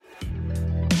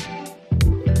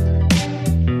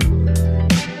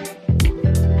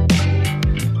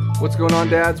What's going on,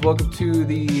 dads? Welcome to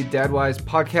the DadWise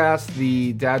podcast,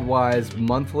 the DadWise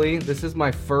monthly. This is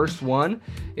my first one.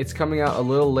 It's coming out a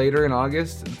little later in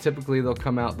August. Typically, they'll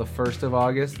come out the 1st of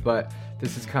August, but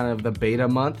this is kind of the beta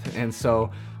month, and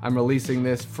so I'm releasing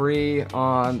this free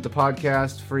on the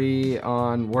podcast, free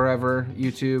on wherever,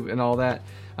 YouTube and all that,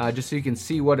 just so you can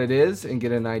see what it is and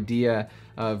get an idea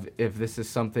of if this is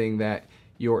something that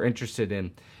you're interested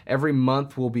in. Every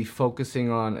month we'll be focusing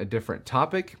on a different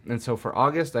topic, and so for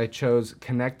August I chose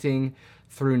connecting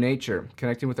through nature,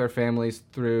 connecting with our families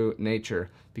through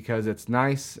nature, because it's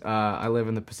nice. I live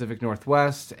in the Pacific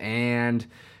Northwest, and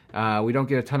we don't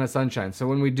get a ton of sunshine, so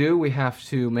when we do, we have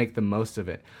to make the most of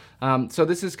it. So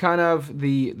this is kind of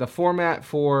the format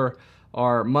for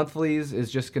our monthlies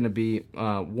is just going to be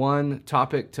one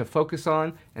topic to focus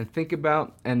on and think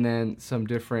about, and then some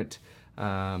different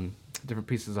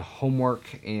pieces of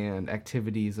homework and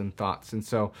activities and thoughts. And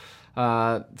so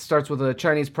it starts with a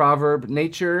Chinese proverb: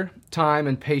 nature, time,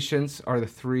 and patience are the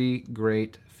three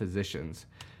great physicians.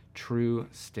 True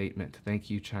statement.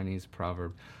 Thank you, Chinese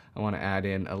proverb. I want to add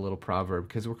in a little proverb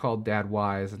because we're called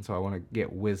DadWise, and so I want to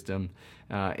get wisdom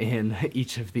in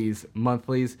each of these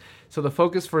monthlies. So the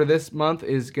focus for this month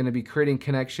is going to be creating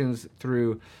connections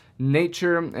through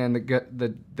nature, and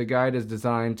the guide is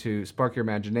designed to spark your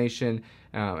imagination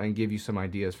and give you some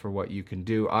ideas for what you can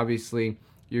do. Obviously,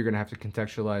 you're going to have to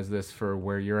contextualize this for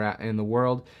where you're at in the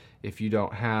world. If you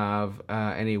don't have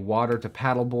any water to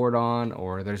paddleboard on,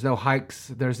 or there's no hikes,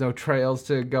 there's no trails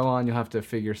to go on, you'll have to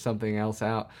figure something else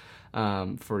out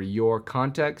for your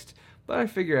context. But I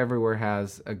figure everywhere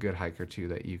has a good hike or two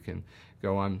that you can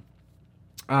go on.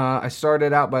 I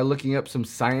started out by looking up some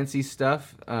sciencey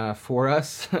stuff for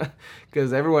us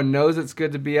because everyone knows it's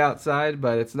good to be outside,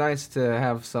 but it's nice to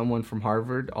have someone from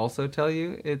Harvard also tell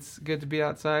you it's good to be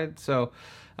outside. So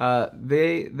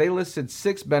they listed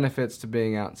 6 benefits to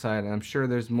being outside, and I'm sure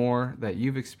there's more that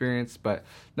you've experienced. But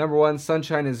number 1,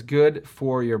 sunshine is good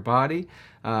for your body.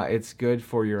 It's good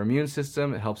for your immune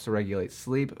system. It helps to regulate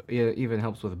sleep. It even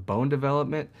helps with bone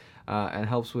development and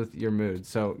helps with your mood.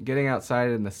 So getting outside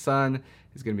in the sun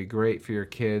is going to be great for your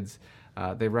kids.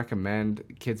 They recommend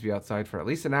kids be outside for at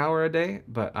least an hour a day,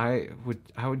 but I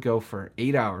would go for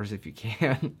 8 hours if you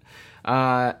can.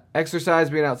 Exercise,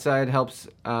 being outside helps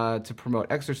to promote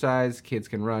exercise. Kids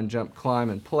can run, jump, climb,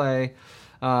 and play.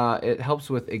 It helps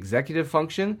with executive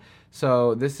function.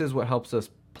 So this is what helps us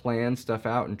plan stuff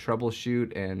out and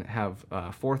troubleshoot and have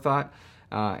forethought.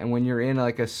 And when you're in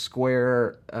like a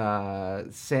square,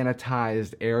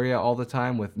 sanitized area all the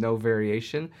time with no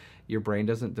variation, your brain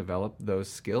doesn't develop those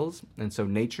skills. And so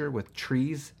nature with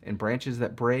trees and branches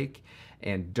that break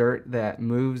and dirt that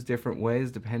moves different ways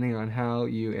depending on how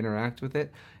you interact with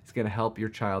it, is going to help your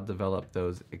child develop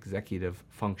those executive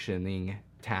functioning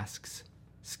tasks,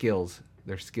 skills.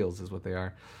 Their skills is what they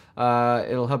are.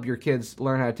 It'll help your kids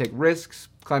learn how to take risks,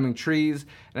 climbing trees.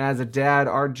 And as a dad,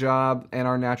 our job and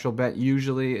our natural bent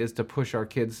usually is to push our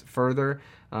kids further,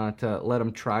 to let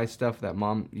them try stuff that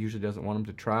mom usually doesn't want them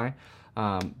to try.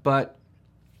 But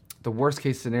the worst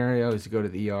case scenario is you go to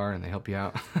the ER and they help you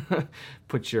out,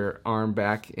 put your arm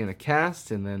back in a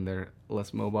cast, and then they're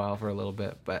less mobile for a little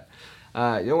bit. But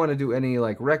you don't want to do any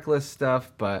like reckless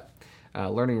stuff, but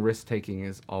learning risk taking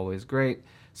is always great.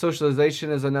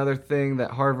 Socialization is another thing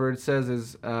that Harvard says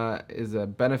is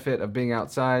a benefit of being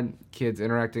outside. Kids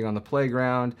interacting on the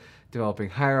playground, developing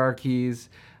hierarchies,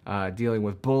 dealing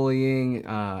with bullying,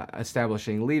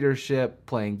 establishing leadership,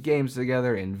 playing games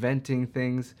together, inventing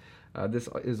things. This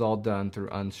is all done through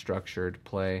unstructured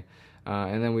play.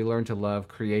 And then we learn to love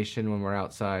creation when we're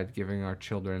outside, giving our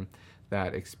children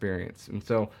that experience. And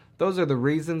so those are the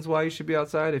reasons why you should be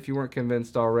outside. If you weren't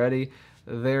convinced already,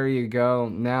 there you go.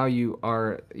 Now you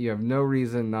have no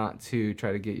reason not to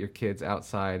try to get your kids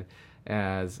outside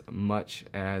as much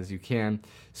as you can.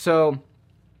 So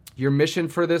your mission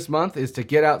for this month is to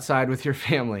get outside with your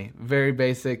family. Very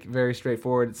basic, very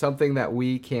straightforward. It's something that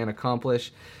we can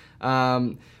accomplish.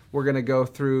 We're going to go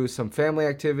through some family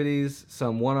activities,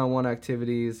 some one-on-one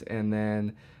activities, and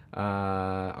then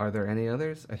are there any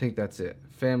others? I think that's it.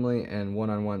 Family and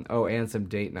one-on-one. Oh, and some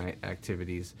date night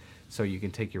activities, so you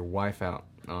can take your wife out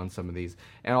on some of these.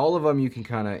 And all of them you can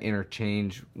kind of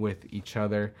interchange with each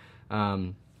other.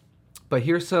 But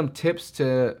here's some tips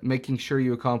to making sure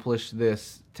you accomplish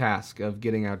this task of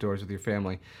getting outdoors with your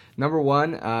family. Number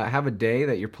 1, have a day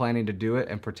that you're planning to do it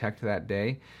and protect that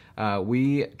day.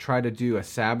 We try to do a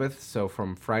Sabbath, so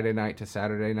from Friday night to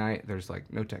Saturday night, there's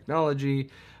like no technology,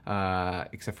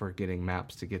 except for getting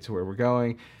maps to get to where we're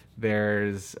going.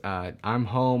 I'm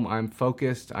home, I'm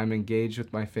focused, I'm engaged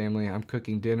with my family, I'm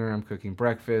cooking dinner, I'm cooking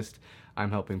breakfast,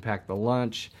 I'm helping pack the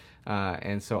lunch,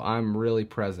 and so I'm really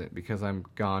present because I'm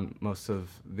gone most of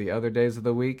the other days of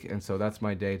the week, and so that's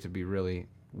my day to be really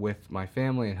with my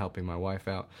family and helping my wife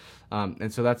out.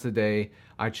 And so that's the day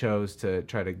I chose to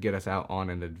try to get us out on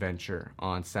an adventure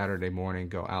on Saturday morning,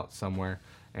 go out somewhere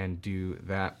and do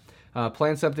that.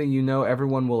 Plan something you know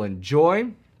everyone will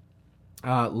enjoy.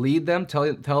 Lead them,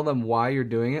 tell them why you're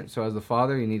doing it. So as the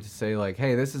father, you need to say like,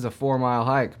 hey, this is a 4-mile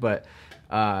hike, but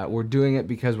we're doing it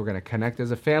because we're going to connect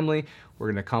as a family. We're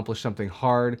going to accomplish something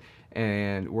hard,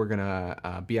 and we're going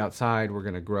to be outside. We're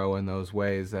going to grow in those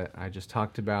ways that I just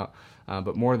talked about.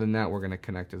 But more than that, we're going to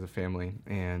connect as a family.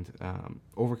 And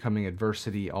overcoming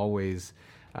adversity always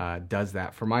does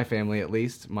that. For my family, at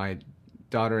least, my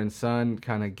daughter and son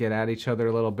kind of get at each other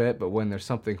a little bit, but when there's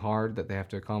something hard that they have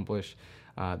to accomplish,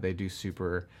 they do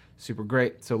super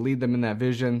great. So lead them in that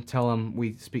vision. Tell them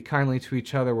we speak kindly to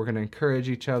each other. We're going to encourage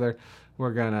each other.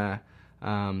 We're going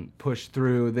to push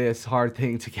through this hard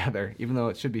thing together, even though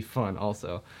it should be fun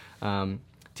also.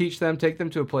 Teach them, take them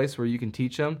to a place where you can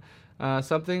teach them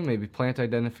something, maybe plant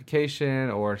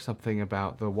identification or something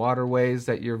about the waterways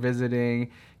that you're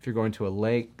visiting. If you're going to a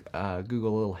lake,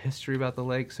 Google a little history about the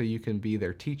lake so you can be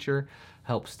their teacher.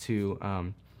 Helps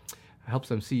them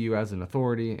see you as an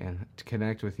authority and to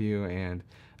connect with you. And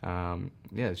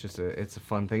it's a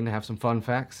fun thing to have some fun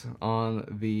facts on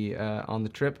the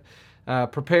trip.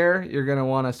 Prepare. You're going to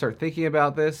want to start thinking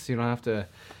about this. You don't have to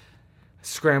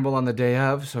scramble on the day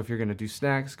of. So if you're going to do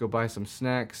snacks, go buy some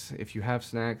snacks. If you have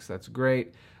snacks, that's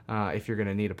great. If you're going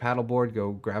to need a paddleboard,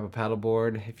 go grab a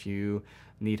paddleboard. If you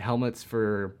need helmets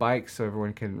for bikes so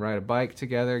everyone can ride a bike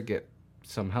together, get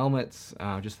some helmets.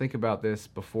 Just think about this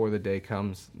before the day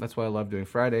comes. That's why I love doing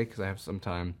Friday, because I have some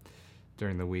time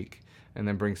during the week. And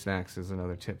then bring snacks is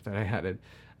another tip that I added.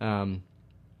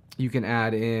 You can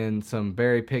add in some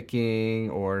berry picking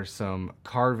or some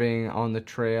carving on the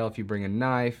trail if you bring a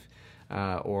knife,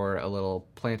 or a little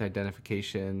plant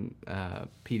identification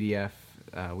PDF.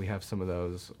 We have some of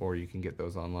those, or you can get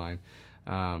those online.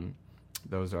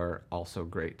 Those are also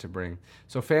great to bring.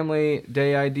 So family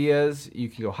day ideas, you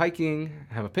can go hiking,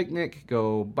 have a picnic,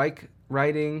 go bike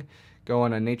riding, go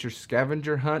on a nature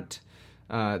scavenger hunt.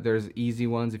 There's easy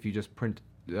ones. If you just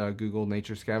Google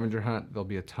nature scavenger hunt, there'll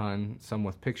be a ton, some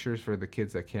with pictures for the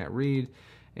kids that can't read,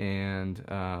 and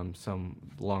some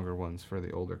longer ones for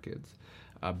the older kids.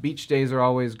 Beach days are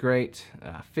always great.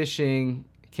 Fishing,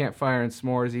 campfire and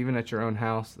s'mores, even at your own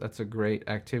house. That's a great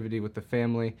activity with the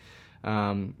family.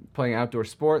 Playing outdoor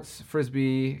sports,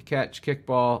 frisbee, catch,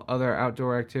 kickball, other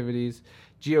outdoor activities.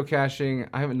 Geocaching.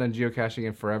 I haven't done geocaching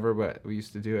in forever, but we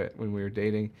used to do it when we were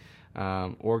dating.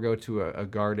 Or go to a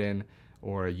garden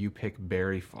or a you pick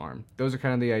berry farm. Those are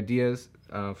kind of the ideas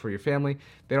for your family.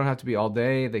 They don't have to be all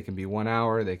day. They can be 1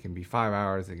 hour. They can be 5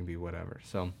 hours. They can be whatever.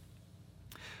 So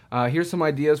here's some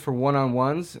ideas for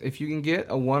one-on-ones. If you can get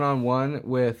a one-on-one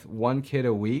with one kid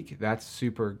a week, that's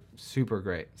super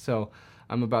great. So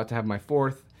I'm about to have my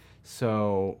 4th,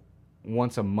 so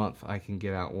once a month I can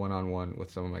get out one-on-one with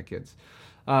some of my kids.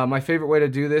 My favorite way to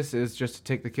do this is just to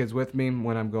take the kids with me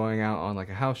when I'm going out on like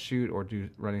a house shoot or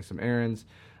running some errands.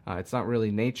 It's not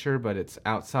really nature, but it's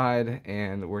outside,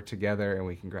 and we're together, and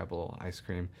we can grab a little ice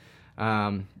cream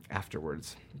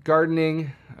afterwards.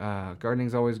 Gardening.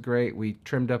 Gardening's always great. We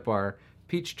trimmed up our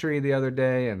peach tree the other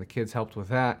day, and the kids helped with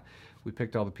that. We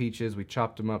picked all the peaches. We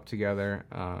chopped them up together.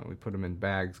 We put them in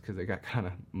bags because they got kind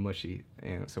of mushy,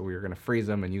 and so we were going to freeze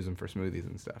them and use them for smoothies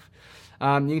and stuff.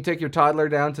 You can take your toddler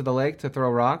down to the lake to throw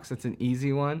rocks. That's an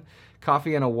easy one.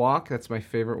 Coffee and a walk. That's my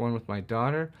favorite one with my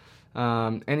daughter.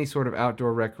 Any sort of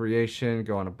outdoor recreation.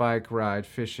 Go on a bike ride,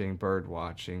 fishing, bird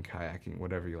watching, kayaking,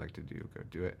 whatever you like to do, go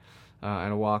do it.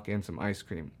 And a walk and some ice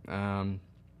cream. And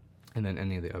then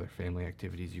any of the other family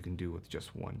activities you can do with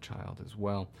just one child as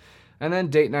well. And then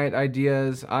date night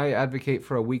ideas. I advocate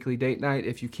for a weekly date night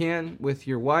if you can with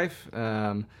your wife.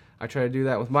 I try to do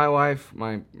that with my wife.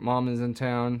 My mom is in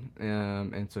town,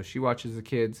 and so she watches the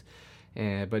kids.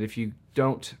 But if you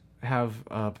don't have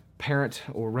a parent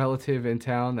or relative in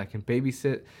town that can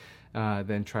babysit,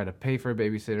 then try to pay for a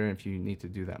babysitter. And if you need to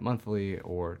do that monthly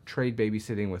or trade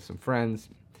babysitting with some friends,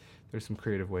 there's some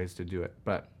creative ways to do it.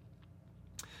 But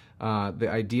the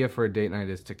idea for a date night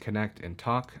is to connect and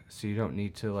talk, so you don't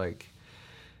need to like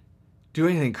do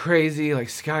anything crazy like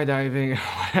skydiving or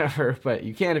whatever, but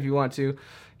you can if you want to.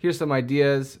 Here's some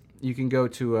ideas. You can go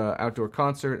to an outdoor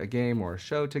concert, a game, or a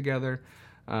show together.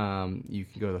 You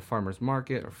can go to the farmer's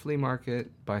market or flea market,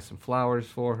 buy some flowers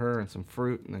for her and some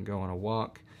fruit, and then go on a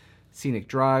walk. Scenic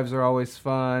drives are always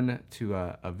fun, to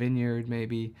a vineyard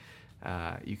maybe.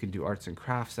 You can do arts and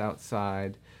crafts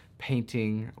outside,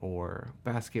 painting or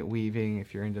basket weaving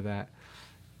if you're into that.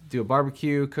 Do a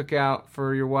barbecue cookout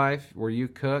for your wife where you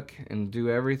cook and do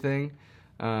everything.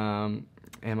 And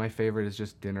my favorite is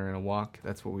just dinner and a walk.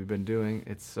 That's what we've been doing.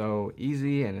 It's so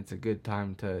easy and it's a good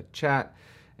time to chat.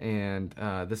 And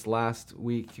this last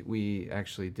week we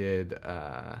actually did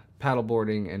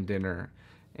paddleboarding and dinner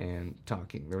and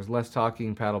talking. There was less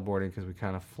talking, paddleboarding, because we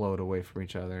kind of float away from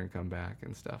each other and come back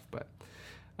and stuff. But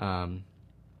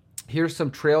here's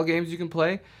some trail games you can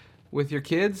play with your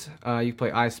kids. You can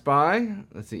play I Spy.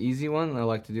 That's the easy one. I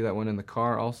like to do that one in the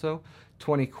car also.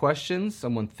 20 questions.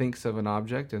 Someone thinks of an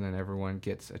object, and then everyone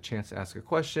gets a chance to ask a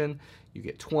question. You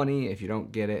get 20. If you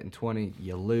don't get it in 20,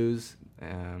 you lose.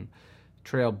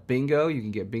 Trail bingo. You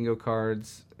can get bingo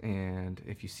cards, and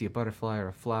if you see a butterfly or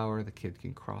a flower, the kid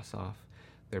can cross off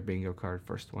their bingo card.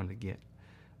 First one to get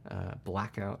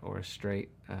blackout or a straight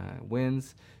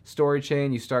wins. Story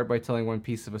chain. You start by telling one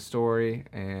piece of a story,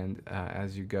 and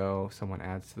as you go, someone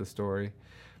adds to the story.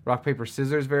 Rock, paper,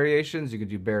 scissors variations. You can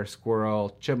do bear,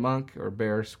 squirrel, chipmunk, or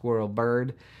bear, squirrel,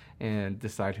 bird, and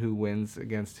decide who wins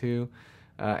against who.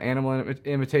 Animal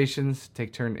imitations.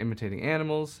 Take turn imitating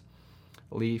animals.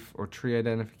 Leaf or tree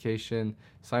identification.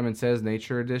 Simon Says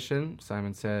Nature Edition.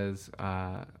 Simon Says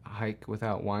hike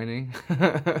without whining.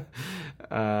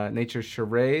 Nature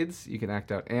charades. You can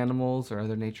act out animals or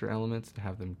other nature elements to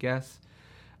have them guess.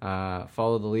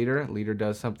 Follow the leader. Leader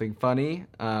does something funny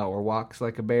or walks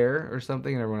like a bear or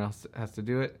something, and everyone else has to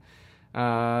do it.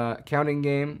 Counting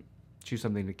game. Choose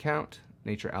something to count.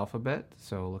 Nature alphabet.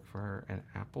 So look for an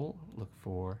apple. Look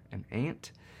for an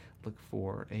ant. Look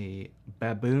for a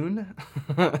baboon.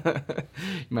 You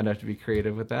might have to be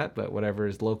creative with that, but whatever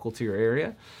is local to your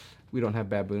area. We don't have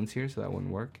baboons here, so that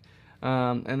wouldn't work.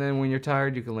 And then when you're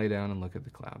tired, you can lay down and look at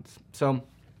the clouds. So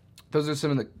those are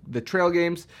some of the trail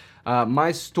games.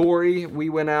 My story, we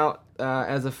went out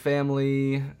as a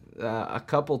family a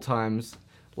couple times.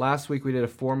 Last week we did a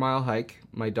 4-mile hike.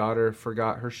 My daughter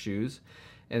forgot her shoes,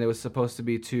 and it was supposed to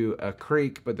be to a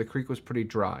creek, but the creek was pretty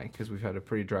dry because we've had a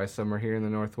pretty dry summer here in the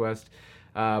Northwest.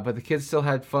 But the kids still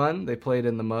had fun. They played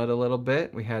in the mud a little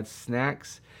bit. We had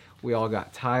snacks. We all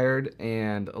got tired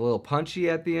and a little punchy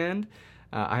at the end.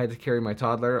 I had to carry my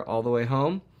toddler all the way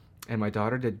home, and my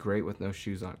daughter did great with no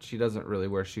shoes on. She doesn't really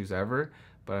wear shoes ever,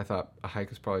 but I thought a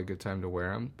hike is probably a good time to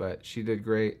wear them. But she did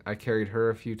great. I carried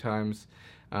her a few times,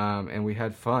 and we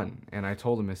had fun. And I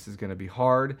told them this is going to be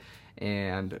hard,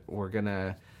 and we're going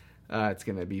to, it's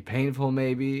going to be painful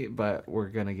maybe, but we're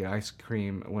going to get ice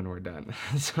cream when we're done.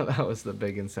 So that was the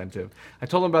big incentive. I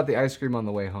told them about the ice cream on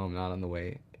the way home, not on the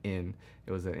way in.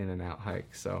 It was an in and out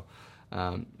hike. So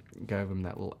gave them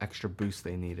that little extra boost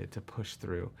they needed to push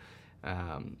through.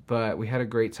 But we had a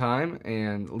great time,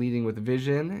 and leading with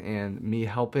vision and me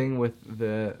helping with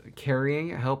the carrying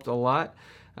helped a lot.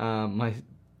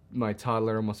 My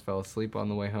toddler almost fell asleep on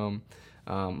the way home.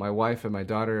 My wife and my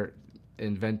daughter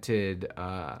invented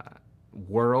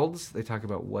worlds. They talk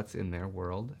about what's in their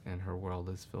world, and her world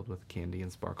is filled with candy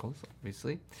and sparkles,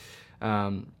 obviously.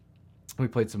 We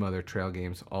played some other trail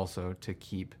games also to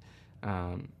keep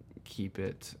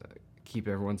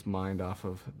everyone's mind off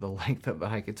of the length of the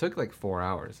hike. It took like 4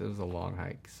 hours. It was a long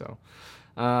hike. So,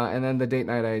 and then the date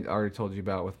night I already told you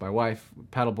about with my wife.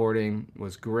 Paddleboarding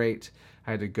was great.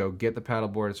 I had to go get the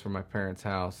paddleboards from my parents'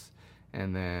 house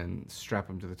and then strap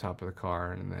them to the top of the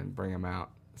car and then bring them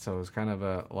out. So it was kind of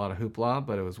a lot of hoopla,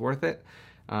 but it was worth it.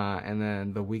 And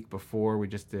then the week before, we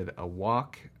just did a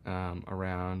walk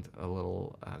around a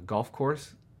little golf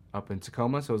course up in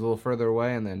Tacoma. So it was a little further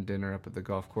away, and then dinner up at the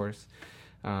golf course.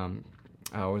 I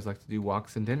always like to do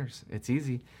walks and dinners. It's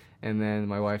easy. And then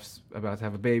my wife's about to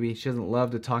have a baby. She doesn't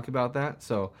love to talk about that,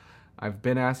 so I've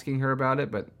been asking her about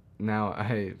it, but now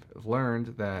I've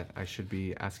learned that I should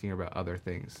be asking her about other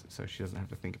things so she doesn't have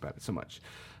to think about it so much.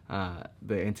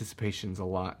 The anticipation's a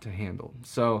lot to handle.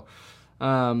 So,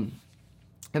 and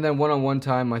then one-on-one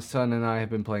time, my son and I have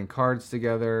been playing cards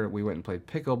together. We went and played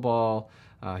pickleball.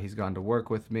 He's gone to work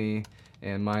with me,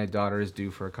 and my daughter is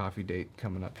due for a coffee date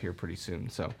coming up here pretty soon.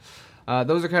 So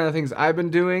those are kind of things I've been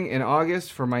doing in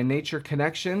August for my nature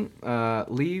connection.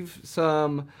 Leave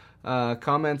some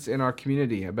comments in our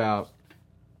community about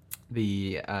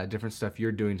the different stuff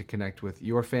you're doing to connect with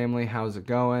your family. How's it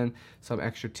going? Some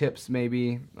extra tips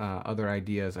maybe, other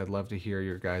ideas. I'd love to hear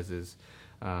your guys'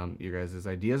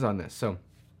 ideas on this. So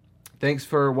thanks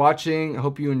for watching. I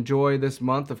hope you enjoy this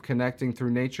month of connecting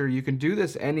through nature. You can do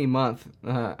this any month,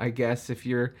 I guess. If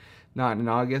you're not in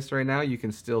August right now, you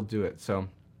can still do it. So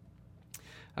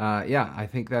yeah, I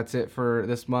think that's it for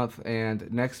this month.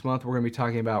 And next month, we're going to be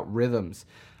talking about rhythms,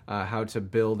 how to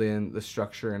build in the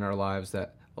structure in our lives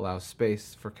that allows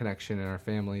space for connection in our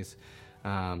families.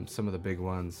 Some of the big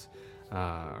ones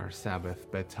are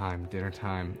Sabbath, bedtime, dinner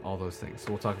time, all those things. So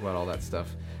we'll talk about all that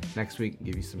stuff next week and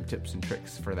give you some tips and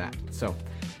tricks for that. So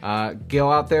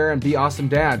go out there and be awesome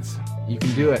dads. You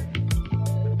can do it.